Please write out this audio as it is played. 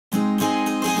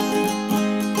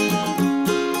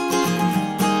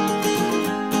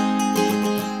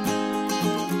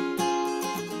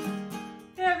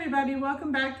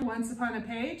Once Upon a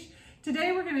Page.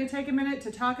 Today we're going to take a minute to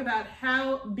talk about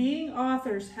how being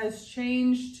authors has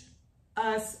changed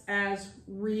us as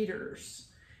readers.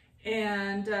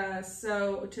 And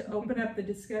so to open up the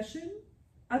discussion,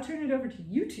 I'll turn it over to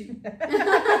you two. It's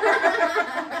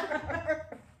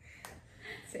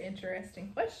an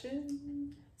interesting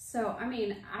question. So, I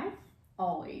mean, I've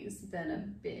always been a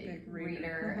big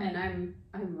reader, and I'm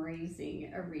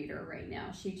raising a reader right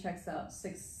now. She checks out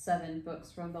 6-7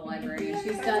 books from the library, and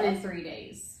she's done in 3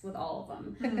 days with all of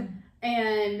them.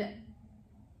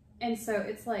 And so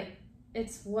it's like,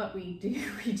 it's what we do.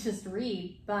 We just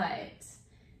read. But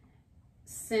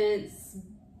since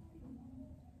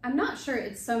I'm not sure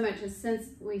it's so much as since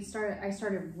I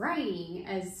started writing,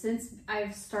 as since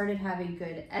I've started having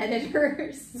good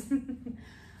editors.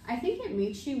 I think it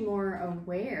makes you more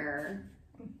aware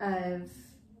of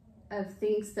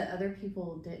things that other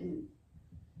people didn't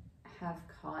have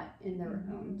caught in their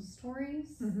own stories.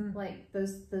 Like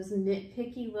those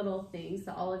nitpicky little things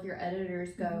that all of your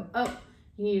editors go, oh,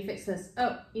 you need to fix this.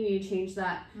 Oh, you need to change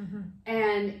that.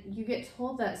 And you get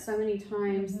told that so many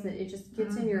times that it just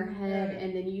gets in your head,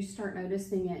 and then you start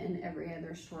noticing it in every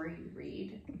other story you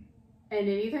read. And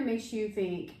it either makes you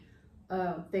think,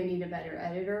 oh, they need a better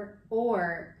editor,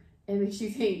 or it makes you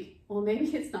think, well, maybe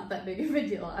it's not that big of a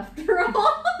deal after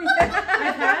all.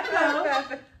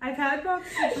 I've had both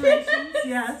situations.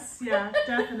 Yes, yeah,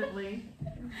 definitely.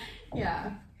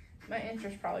 Yeah. My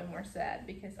interest's probably more sad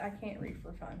because I can't read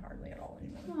for fun hardly at all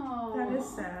anymore. Aww. That is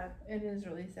sad. It is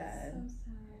really sad. So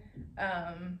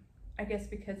sad. I guess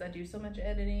because I do so much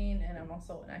editing, and I'm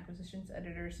also an acquisitions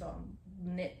editor, so I'm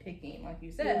nitpicking, like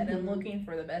you said, and looking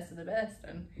for the best of the best.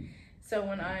 And so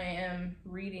when I am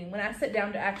reading, when I sit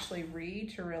down to actually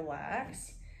read to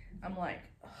relax, I'm like,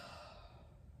 oh,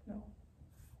 no,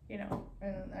 you know,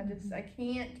 and I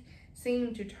can't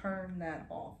seem to turn that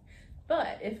off.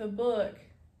 But if a book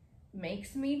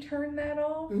makes me turn that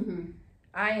off,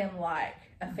 I am like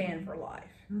a fan for life.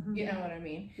 You know what I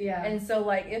mean? Yeah. And so,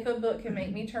 like, if a book can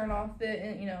make me turn off the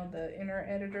inner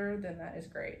editor, then that is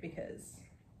great, because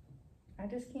I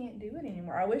just can't do it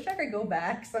anymore. I wish I could go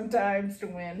back sometimes to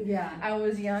when I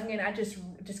was young and I just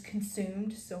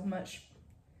consumed so much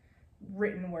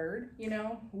written word, you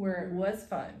know, where it was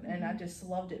fun, and I just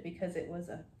loved it because it was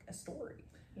a story,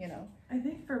 you know. I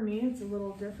think for me it's a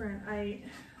little different. I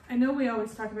know we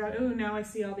always talk about, oh, now I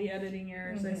see all the editing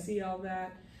errors, I see all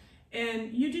that.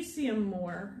 And you just see them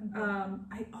more.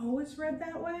 I always read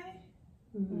that way.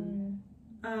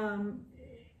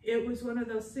 It was one of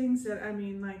those things that, I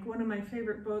mean, like, one of my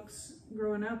favorite books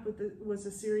growing up was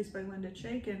a series by Linda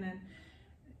Chaikin. And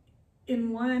in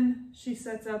one, she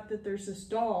sets up that there's this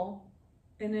doll.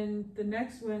 And in the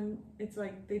next one, it's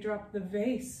like they drop the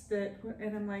vase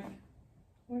and I'm like,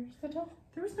 Where's the doll?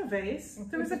 There was no vase.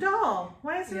 There was a doll.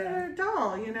 Why is there a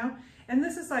doll, you know? And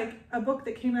this is like a book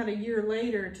that came out a year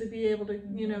later to be able to,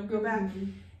 you know, go back.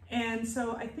 And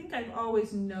so I think I've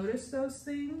always noticed those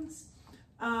things.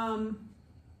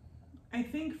 I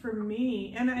think for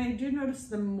me, and I do notice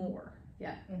them more.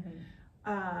 Yeah.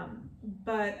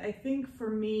 But I think for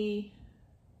me,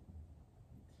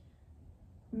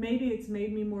 maybe it's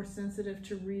made me more sensitive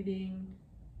to reading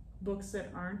books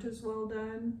that aren't as well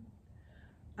done.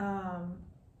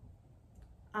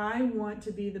 I want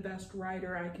to be the best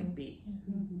writer I can be.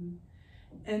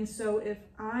 And so if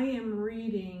I am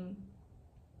reading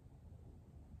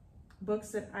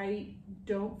books that I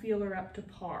don't feel are up to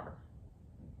par,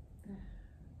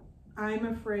 I'm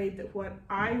afraid that what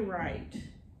I write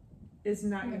is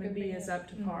not going to be as up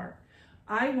to par.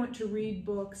 I want to read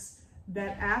books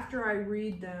that after I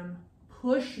read them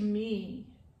push me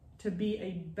to be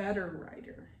a better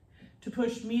writer, to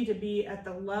push me to be at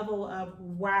the level of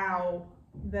wow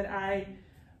that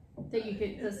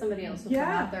somebody else will come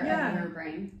out there in your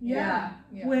brain.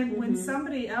 When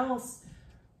somebody else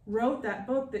wrote that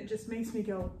book that just makes me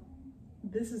go,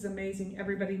 this is amazing,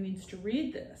 everybody needs to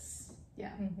read this.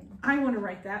 I want to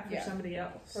write that for somebody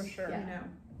else. For sure. You know.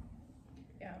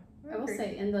 I will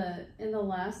say in the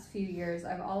last few years,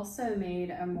 I've also made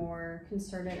a more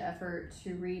concerted effort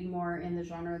to read more in the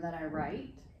genre that I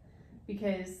write,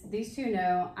 because these two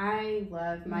know I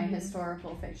love my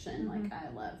historical fiction. Like, I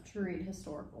love to read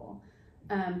historical,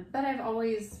 but I've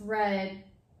always read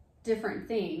different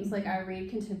things. Like, I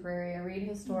read contemporary, I read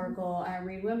historical, I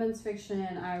read women's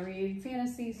fiction, I read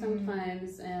fantasy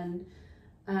sometimes, and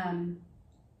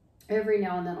every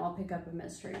now and then I'll pick up a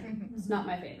mystery. It's not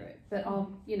my favorite, but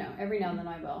every now and then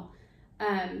I will.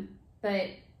 But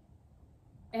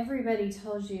everybody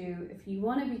tells you, if you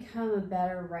want to become a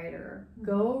better writer,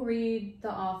 go read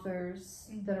the authors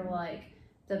that are like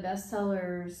the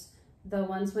bestsellers, the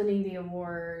ones winning the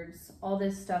awards, all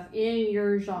this stuff in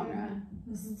your genre.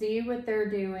 See what they're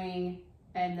doing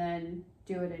and then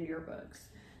do it in your books.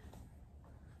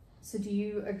 So do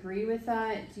you agree with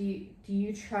that? Do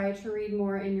you try to read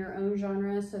more in your own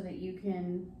genre so that you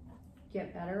can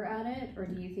get better at it, or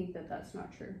do you think that that's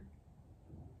not true?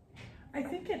 I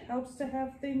think it helps to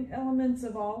have elements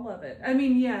of all of it. I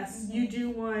mean, yes, you do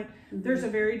want, there's a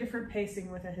very different pacing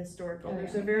with a historical.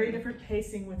 There's a very different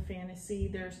pacing with fantasy.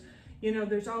 There's,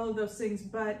 there's all of those things,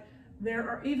 but there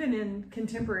are, even in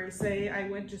contemporary, say I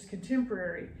went just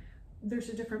contemporary, there's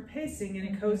a different pacing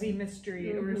in a cozy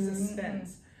mystery or a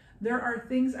suspense. There are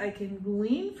things I can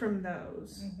glean from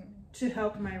those to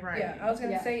help my writing. Yeah, I was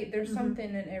going to say, there's something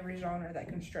in every genre that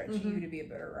can stretch you to be a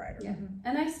better writer. Yeah.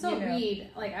 And I still read,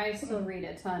 I still read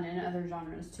a ton in other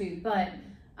genres too, but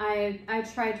I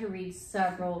try to read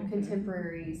several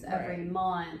contemporaries every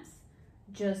month,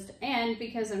 and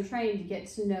because I'm trying to get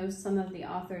to know some of the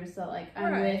authors that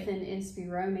I'm with in Inspi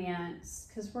Romance,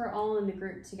 because we're all in the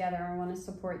group together. I want to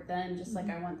support them just like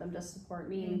I want them to support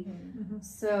me.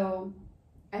 So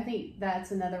I think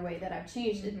that's another way that I've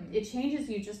changed. It changes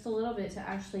you just a little bit to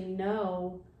actually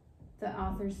know the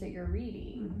authors that you're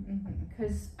reading.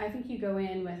 Because I think you go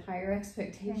in with higher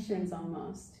expectations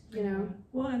almost,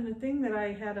 Well, and the thing that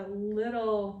I had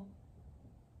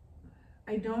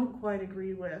I don't quite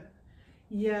agree with.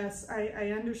 Yes,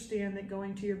 I understand that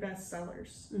going to your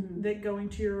bestsellers, that going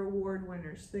to your award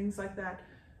winners, things like that,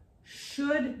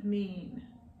 should mean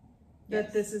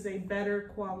that this is a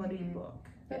better quality book.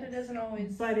 But it doesn't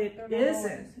always. But it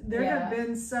isn't. There have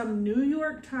been some New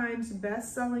York Times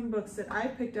best-selling books that I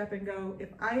picked up and go, if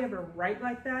I ever write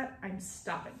like that, I'm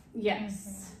stopping.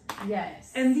 Yes.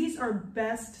 Yes. And these are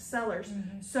best sellers.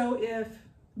 So if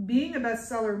being a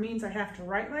bestseller means I have to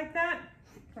write like that,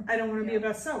 I don't want to be a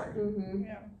bestseller.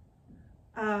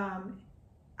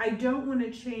 I don't want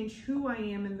to change who I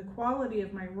am and the quality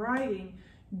of my writing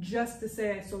just to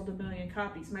say I sold 1 million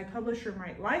copies. My publisher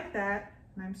might like that.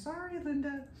 And I'm sorry,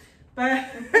 Linda, but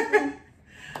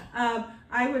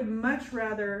I would much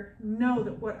rather know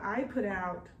that what I put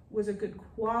out was a good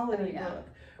quality book,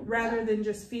 rather than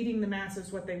just feeding the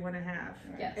masses what they want to have.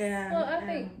 Yes. And, well,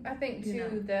 I think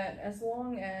too that as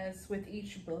long as with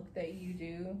each book that you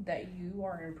do that you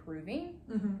are improving,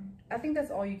 I think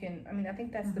that's all you can. I mean, I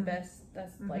think that's the best.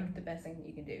 That's like the best thing that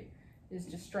you can do is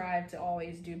to strive to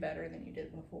always do better than you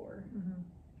did before.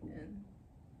 And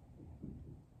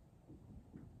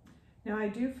now, I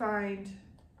do find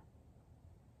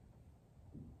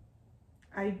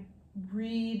I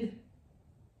read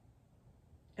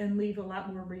and leave a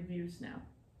lot more reviews now.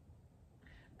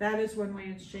 That is one way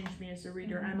it's changed me as a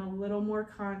reader. I'm a little more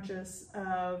conscious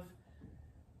of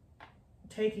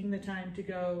taking the time to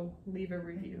go leave a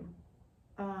review.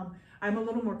 I'm a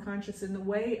little more conscious in the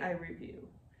way I review.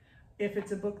 If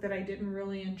it's a book that I didn't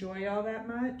really enjoy all that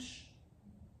much,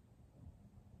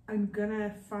 I'm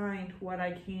gonna find what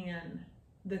I can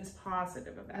that's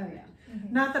positive about it.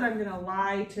 Not that I'm gonna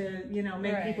lie to,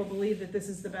 make people believe that this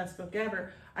is the best book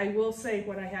ever. I will say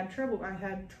what I had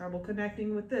trouble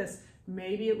connecting with this.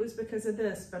 Maybe it was because of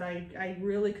this, but I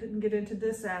really couldn't get into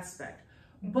this aspect.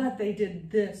 But they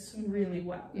did this really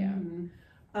well.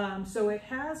 So it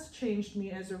has changed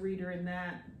me as a reader in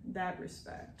that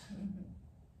respect.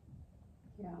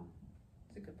 Yeah.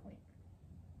 That's a good point.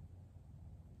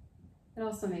 It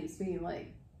also makes me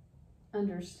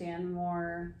understand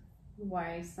more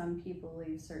why some people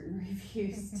leave certain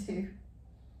reviews too.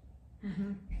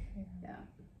 Yeah.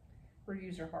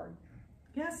 Reviews are hard.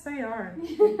 Yes, they are. We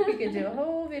could do a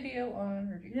whole video on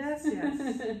reviews. Yes.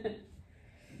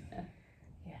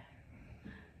 Yeah.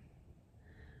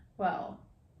 Well.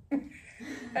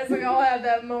 As we all have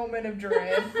that moment of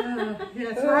dread.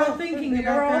 Yes, we're all thinking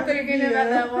about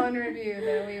that one review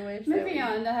that we wish. Moving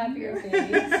on to happier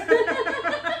things.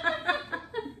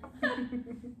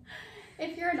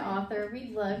 If you're an author,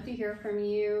 we'd love to hear from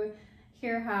you.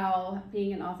 Hear how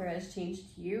being an author has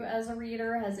changed you as a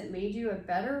reader. Has it made you a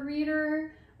better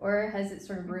reader, or has it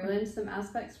sort of ruined some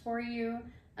aspects for you?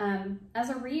 As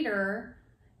a reader,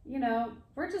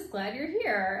 we're just glad you're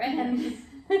here, and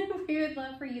we would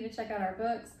love for you to check out our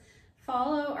books.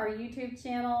 Follow our YouTube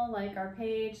channel, like our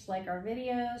page, like our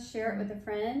videos, share it with a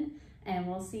friend, and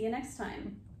we'll see you next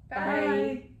time.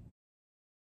 Bye.